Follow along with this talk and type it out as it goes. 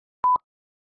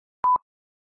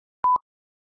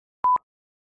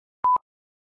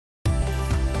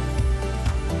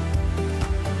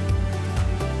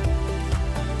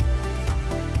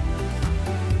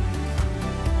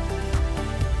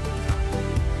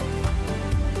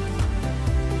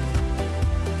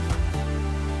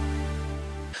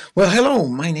Well, hello,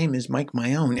 my name is Mike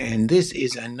Maione, and this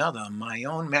is another My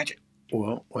Own Magic.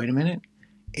 Well, wait a minute.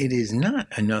 It is not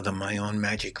another My Own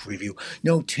Magic review.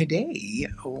 No, today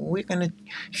we're going to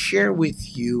share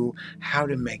with you how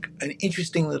to make an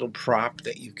interesting little prop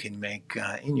that you can make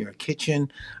in your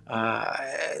kitchen uh,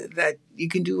 that you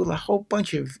can do a whole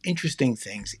bunch of interesting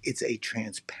things. It's a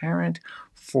transparent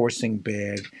forcing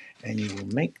bag, and you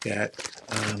will make that.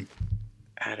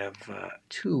 Out of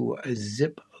two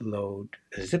Ziploc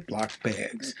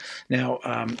bags. Now,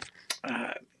 uh,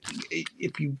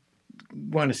 if you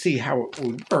want to see how it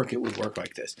would work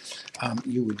like this.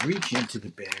 You would reach into the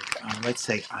bag. Let's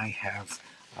say I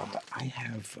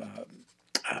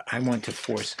want to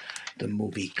force the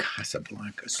movie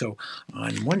Casablanca. So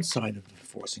on one side of the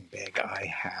forcing bag, I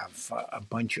have a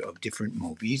bunch of different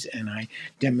movies, and I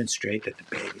demonstrate that the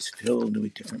bag is filled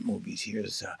with different movies.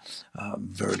 Here's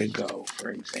Vertigo,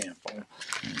 for example.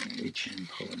 And reach and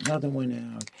pull another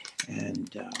one out. And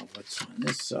what's on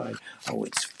this side? Oh,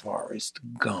 it's Forrest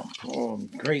Gump. Oh,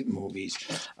 great movies.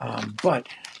 But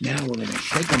now we're going to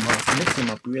shake them up, mix them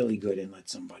up really good, and let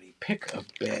somebody pick a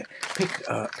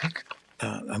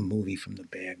movie from the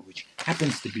bag, which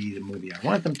happens to be the movie I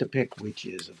want them to pick, which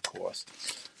is, of course,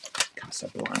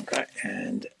 Casablanca.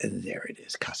 And there it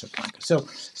is, Casablanca. So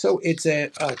it's a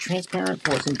transparent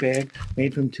forcing bag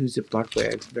made from two Ziploc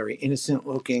bags. Very innocent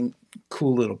looking,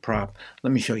 cool little prop.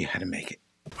 Let me show you how to make it.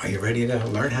 Are you ready to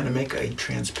learn how to make a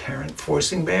transparent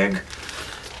forcing bag?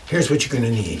 Here's what you're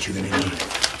going to need. You're going to need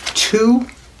two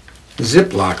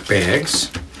Ziploc bags,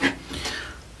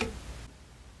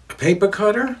 a paper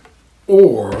cutter,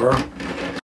 or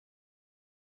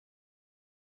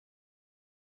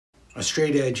a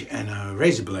straight edge and a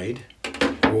razor blade,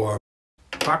 or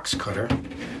box cutter,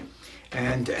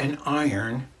 and an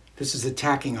iron. This is a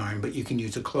tacking iron, but you can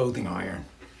use a clothing iron.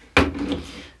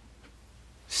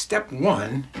 Step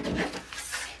one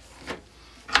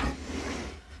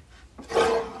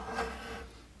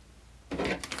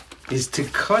is to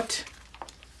cut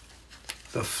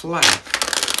the flap.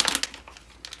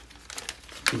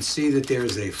 You can see that there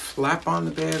is a flap on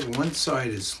the bag. One side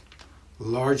is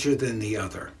larger than the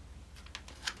other.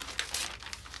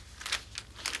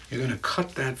 You're going to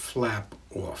cut that flap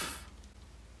off.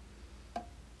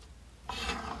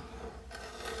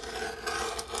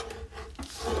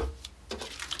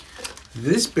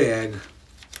 This bag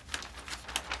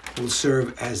will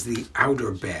serve as the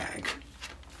outer bag.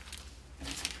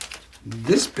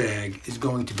 This bag is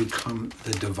going to become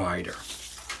the divider.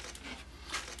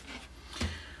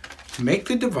 To make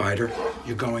the divider,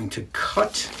 you're going to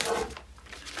cut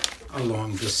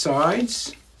along the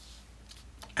sides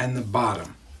and the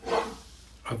bottom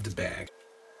of the bag.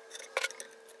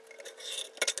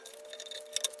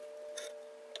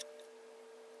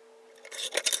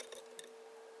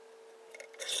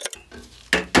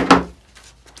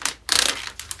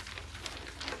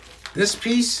 This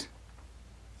piece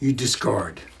you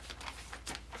discard.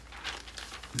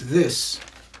 This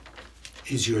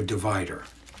is your divider.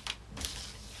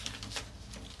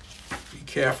 Be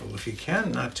careful, if you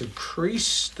can, not to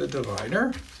crease the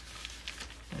divider.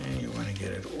 And you want to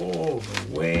get it all the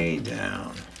way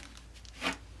down.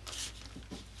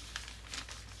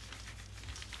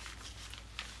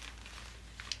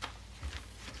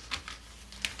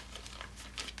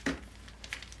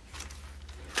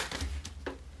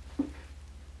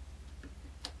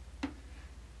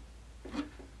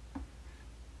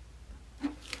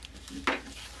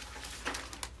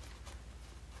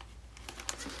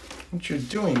 What you're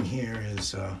doing here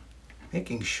is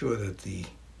making sure that the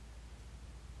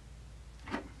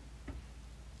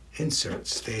insert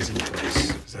stays in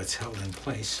place, because that's held in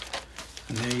place.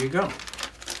 And there you go.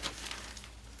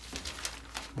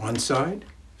 One side,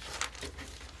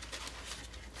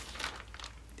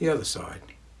 the other side.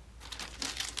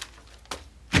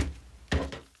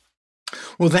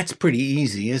 Well, that's pretty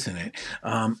easy, isn't it?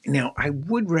 Now, I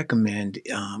would recommend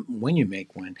when you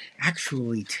make one,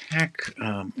 actually tack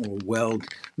or weld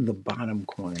the bottom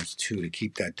corners too to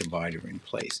keep that divider in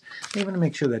place. You want to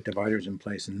make sure that divider is in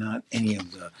place and not any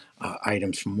of the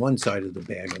items from one side of the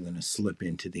bag are going to slip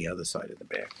into the other side of the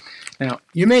bag. Now,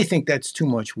 you may think that's too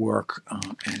much work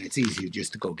and it's easier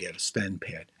just to go get a stand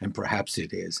pad, and perhaps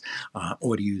it is,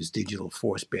 or to use Digital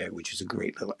Force Bag, which is a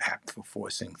great little app for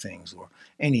forcing things, or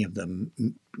any of the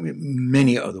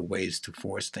many other ways to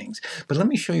force things. But let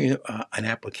me show you an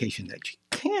application that you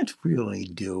can't really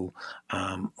do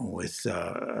with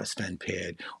a stand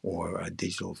pad or a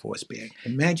Digital Force Bag.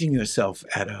 Imagine yourself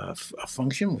at a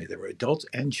function where there are adults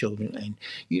and children, and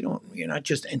you're not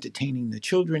just entertaining the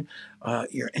children,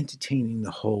 you're entertaining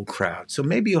the whole crowd. So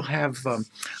maybe you'll have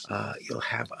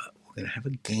We're going to have a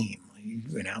game.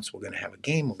 You announce we're going to have a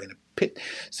game. We're going to pit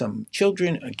some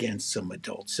children against some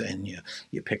adults. And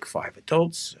you pick 5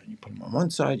 adults, and you put them on one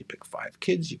side. You pick 5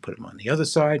 kids, you put them on the other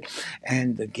side.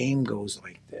 And the game goes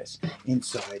like this.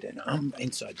 Inside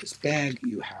this bag,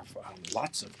 you have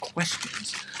lots of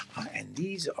questions. And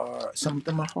some of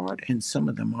them are hard, and some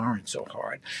of them aren't so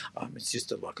hard. It's just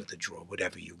the luck of the draw,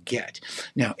 whatever you get.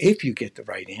 Now, if you get the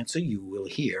right answer, you will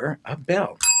hear a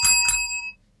bell.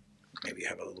 Maybe you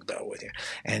have a little bell with you.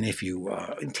 And if you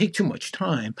take too much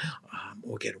time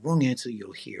or get a wrong answer,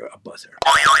 you'll hear a buzzer.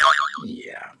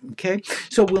 Yeah, okay.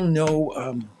 So we'll know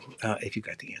if you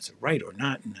got the answer right or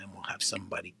not, and then we'll have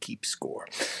somebody keep score.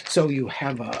 So you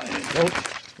have an adult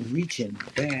reach in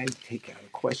the bag, take out a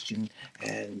question,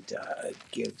 and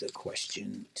give the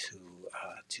question to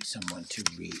someone to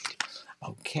read.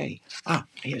 Okay.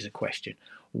 Here's a question.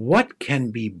 What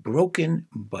can be broken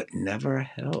but never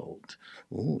held?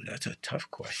 Ooh, that's a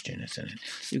tough question, isn't it?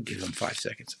 You give them 5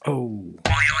 seconds. Oh,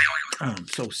 I'm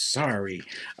so sorry.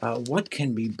 What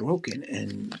can be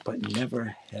broken but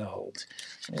never held?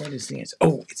 What is the answer?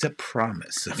 Oh, it's a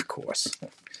promise, of course.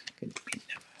 Can be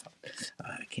never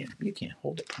held. You can't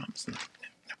hold a promise.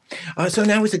 No. So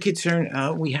now it's the kid's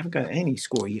turn. We haven't got any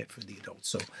score yet for the adults.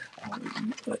 So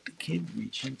let the kid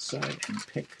reach inside and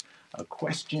pick a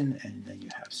question, and then you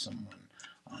have someone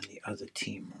on the other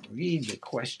team read the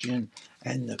question,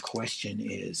 and the question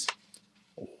is,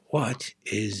 what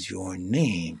is your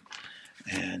name?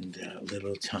 And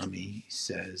little Tommy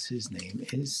says his name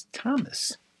is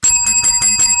Thomas.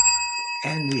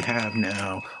 And we have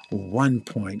now 1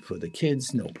 point for the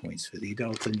kids, no points for the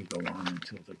adults, and you go on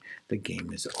until the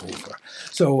game is over.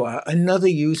 So another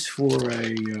use for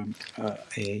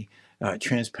a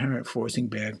transparent forcing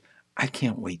bag. I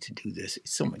can't wait to do this.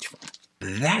 It's so much fun.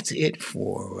 That's it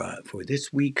for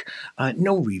this week.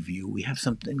 No review. We had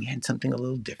something a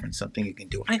little different, something you can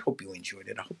do. I hope you enjoyed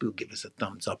it. I hope you'll give us a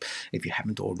thumbs up. If you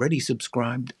haven't already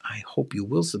subscribed, I hope you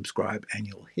will subscribe and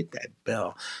you'll hit that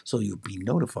bell so you'll be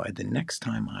notified the next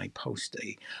time I post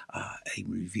a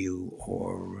review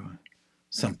or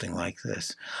something like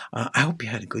this. I hope you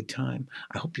had a good time.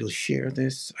 I hope you'll share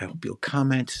this. I hope you'll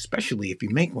comment, especially if you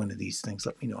make one of these things.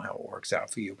 Let me know how it works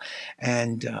out for you.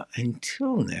 And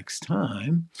until next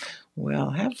time, well,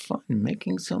 have fun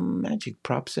making some magic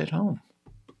props at home.